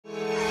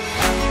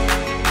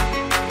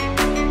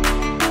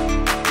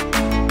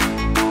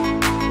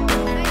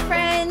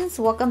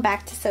welcome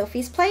back to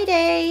Sophie's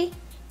Playday.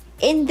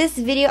 In this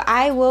video,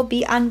 I will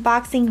be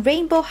unboxing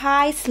Rainbow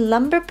High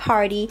Slumber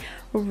Party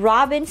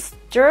Robin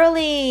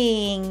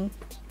Sterling.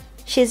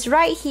 She's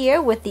right here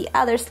with the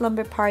other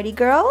Slumber Party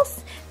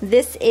girls.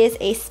 This is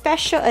a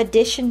special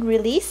edition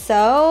release,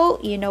 so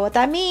you know what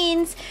that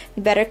means.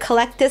 You better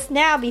collect this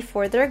now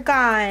before they're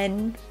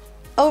gone.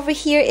 Over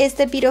here is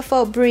the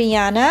beautiful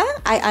Brianna.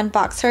 I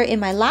unboxed her in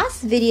my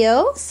last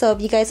video, so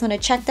if you guys want to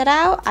check that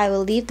out, I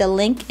will leave the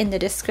link in the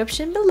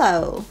description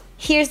below.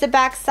 Here's the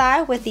back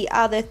side with the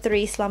other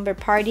three Slumber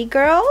Party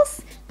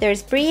girls.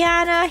 There's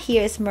Brianna,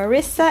 here's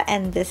Marissa,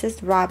 and this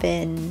is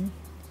Robin.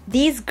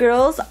 These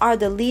girls are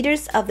the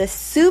leaders of the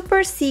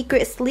super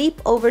secret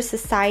sleepover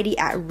society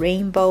at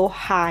Rainbow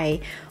High.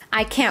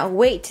 I can't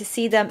wait to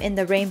see them in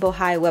the Rainbow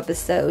High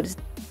webisodes.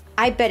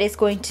 I bet it's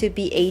going to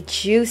be a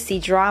juicy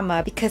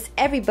drama because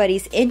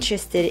everybody's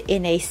interested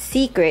in a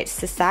secret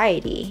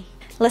society.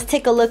 Let's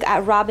take a look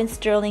at Robin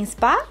Sterling's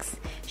box.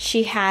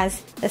 She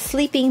has a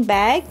sleeping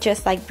bag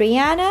just like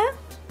Brianna.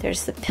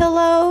 There's the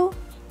pillow.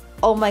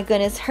 Oh my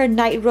goodness, her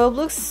night robe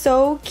looks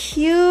so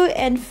cute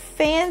and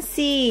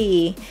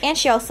fancy. And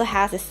she also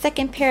has a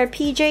second pair of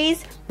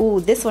PJs. Ooh,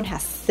 this one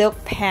has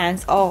silk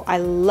pants. Oh, I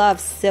love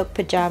silk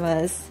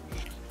pajamas.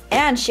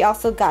 And she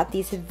also got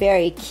these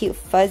very cute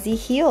fuzzy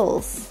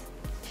heels.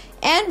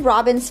 And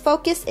Robin's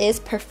focus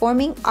is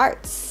performing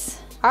arts.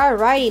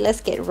 Alrighty,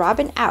 let's get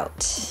Robin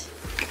out.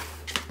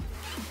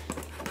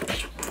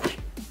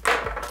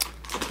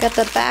 Got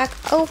the back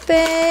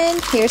open.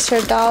 Here's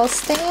her doll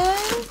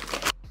stand.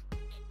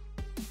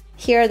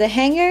 Here are the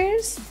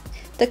hangers.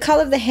 The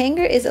color of the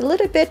hanger is a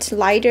little bit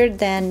lighter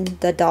than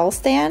the doll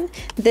stand.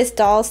 This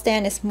doll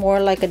stand is more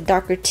like a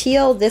darker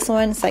teal. This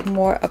one's like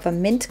more of a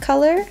mint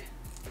color.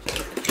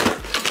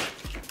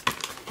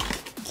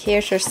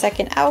 Here's her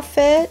second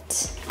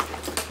outfit.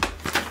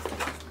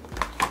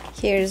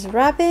 Here's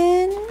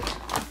Robin.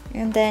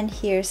 And then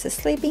here's the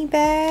sleeping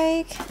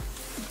bag.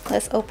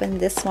 Let's open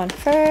this one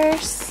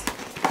first.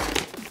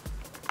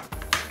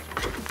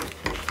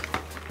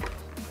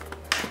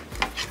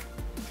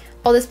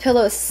 Oh, this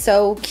pillow is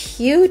so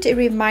cute. It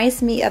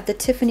reminds me of the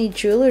Tiffany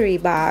jewelry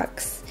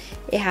box.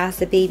 It has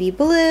the baby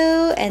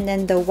blue and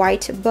then the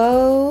white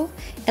bow.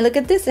 And look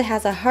at this, it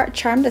has a heart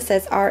charm that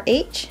says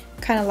RH,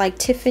 kind of like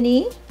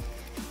Tiffany.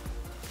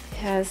 It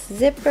has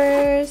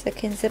zippers that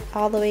can zip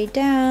all the way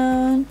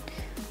down.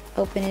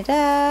 Open it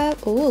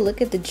up. Oh,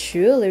 look at the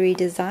jewelry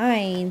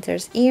designs.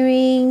 There's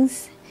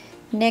earrings,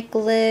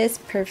 necklace,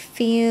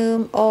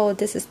 perfume. Oh,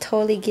 this is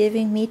totally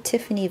giving me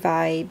Tiffany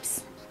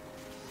vibes.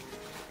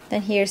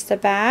 Then here's the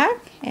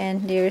back,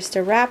 and here's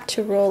the wrap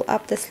to roll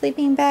up the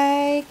sleeping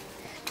bag.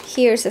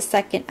 Here's the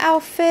second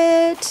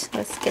outfit.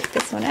 Let's get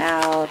this one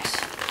out.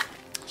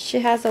 She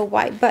has a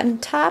white button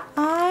top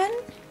on,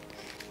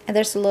 and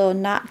there's a little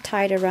knot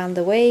tied around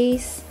the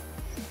waist.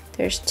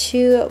 There's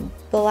two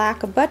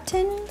black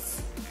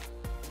buttons.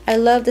 I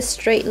love the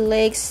straight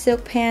leg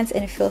silk pants,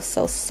 and it feels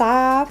so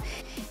soft.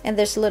 And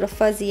there's a little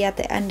fuzzy at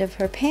the end of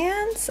her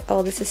pants.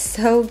 Oh, this is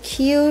so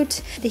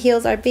cute. The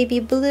heels are baby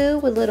blue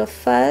with little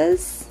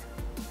fuzz.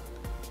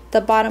 The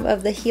bottom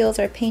of the heels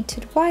are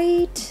painted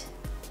white.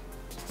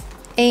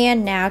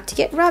 And now to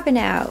get Robin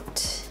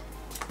out.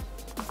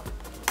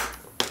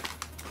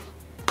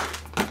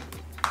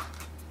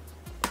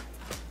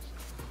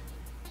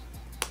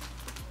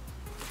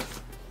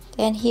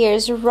 And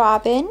here's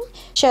Robin.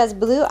 She has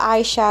blue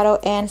eyeshadow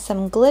and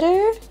some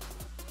glitter.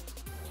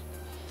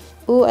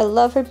 Ooh, I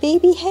love her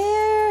baby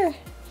hair.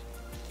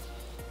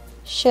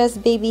 She has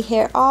baby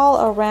hair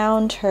all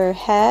around her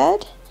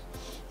head.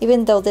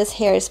 Even though this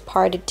hair is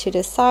parted to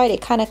the side,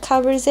 it kind of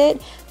covers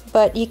it,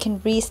 but you can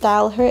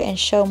restyle her and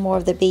show more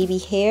of the baby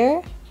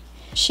hair.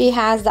 She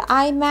has the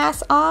eye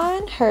mask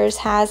on. Hers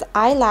has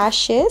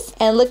eyelashes.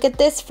 And look at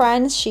this,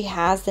 friends. She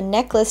has the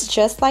necklace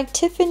just like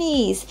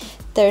Tiffany's.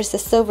 There's the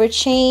silver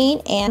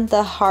chain and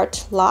the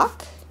heart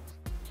lock.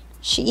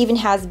 She even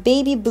has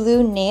baby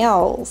blue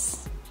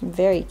nails.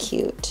 Very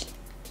cute.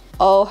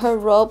 Oh, her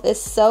robe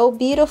is so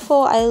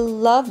beautiful. I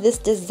love this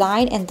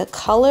design and the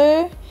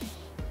color.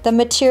 The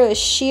material is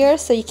sheer,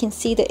 so you can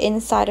see the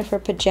inside of her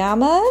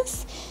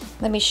pajamas.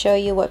 Let me show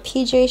you what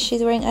PJ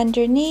she's wearing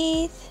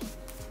underneath.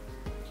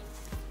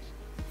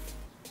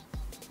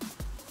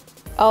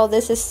 Oh,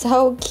 this is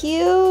so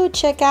cute.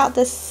 Check out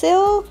the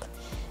silk.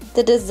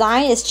 The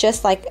design is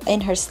just like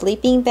in her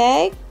sleeping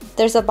bag.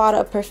 There's a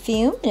bottle of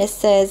perfume and it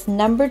says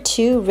number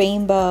 2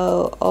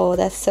 rainbow. Oh,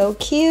 that's so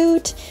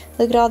cute.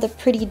 Look at all the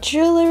pretty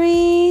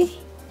jewelry.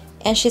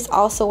 And she's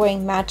also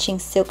wearing matching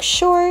silk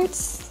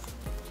shorts.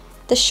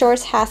 The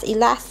shorts has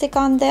elastic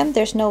on them.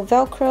 There's no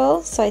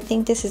Velcro, so I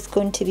think this is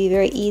going to be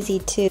very easy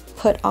to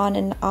put on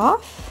and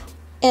off.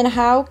 And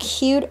how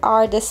cute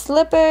are the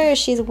slippers?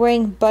 She's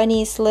wearing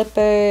bunny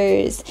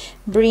slippers.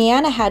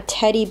 Brianna had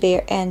teddy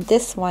bear and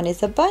this one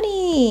is a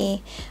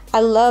bunny.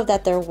 I love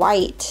that they're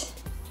white.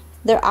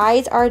 Their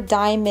eyes are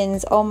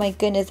diamonds. Oh my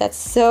goodness, that's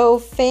so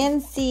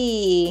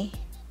fancy.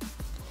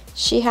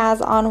 She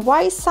has on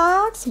white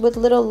socks with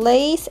little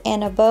lace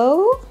and a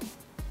bow.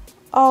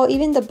 Oh,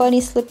 even the bunny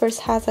slippers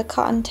has a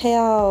cotton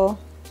tail.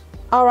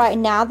 Alright,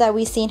 now that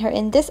we've seen her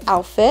in this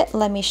outfit,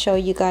 let me show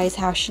you guys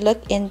how she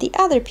looked in the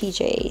other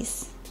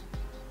PJs.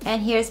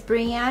 And here's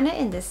Brianna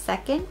in the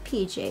second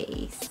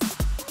PJs.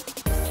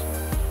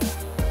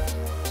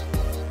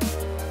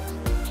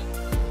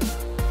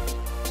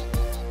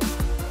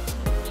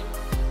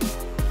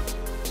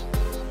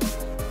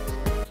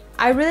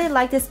 I really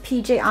like this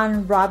PJ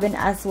on Robin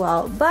as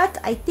well, but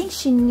I think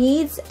she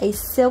needs a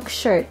silk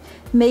shirt.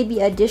 Maybe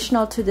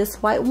additional to this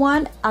white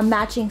one, a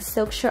matching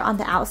silk shirt on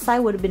the outside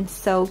would have been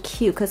so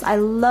cute because I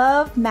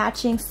love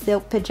matching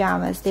silk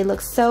pajamas. They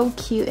look so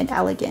cute and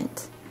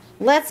elegant.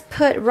 Let's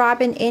put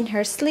Robin in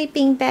her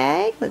sleeping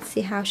bag. Let's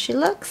see how she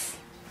looks.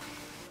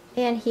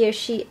 And here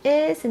she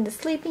is in the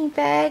sleeping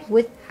bag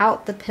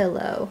without the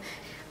pillow.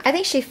 I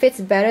think she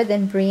fits better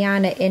than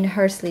Brianna in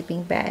her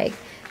sleeping bag.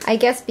 I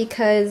guess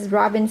because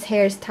Robin's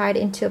hair is tied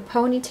into a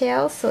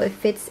ponytail, so it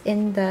fits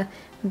in the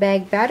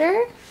bag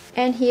better.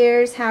 And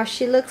here's how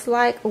she looks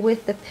like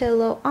with the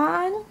pillow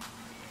on.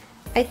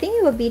 I think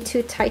it would be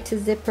too tight to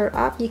zip her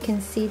up. You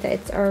can see that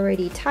it's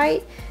already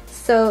tight.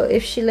 So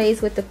if she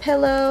lays with the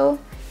pillow,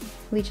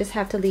 we just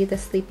have to leave the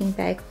sleeping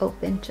bag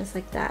open just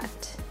like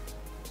that.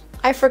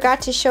 I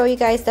forgot to show you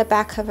guys the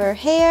back of her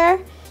hair.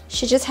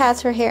 She just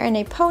has her hair in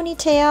a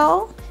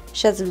ponytail.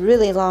 She has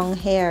really long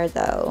hair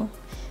though.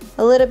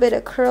 A little bit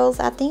of curls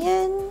at the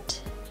end.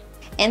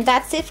 And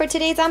that's it for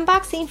today's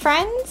unboxing,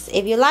 friends.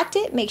 If you liked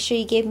it, make sure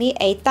you give me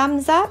a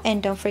thumbs up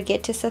and don't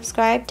forget to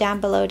subscribe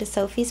down below to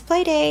Sophie's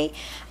Playday.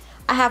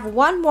 I have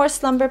one more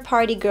Slumber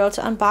Party girl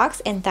to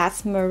unbox, and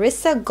that's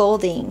Marissa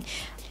Golding.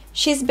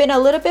 She's been a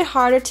little bit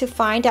harder to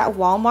find at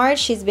Walmart.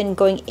 She's been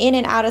going in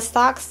and out of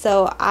stock,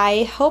 so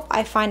I hope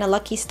I find a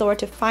lucky store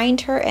to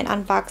find her and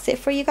unbox it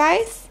for you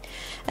guys.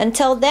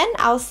 Until then,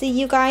 I'll see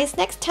you guys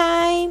next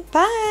time.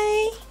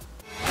 Bye!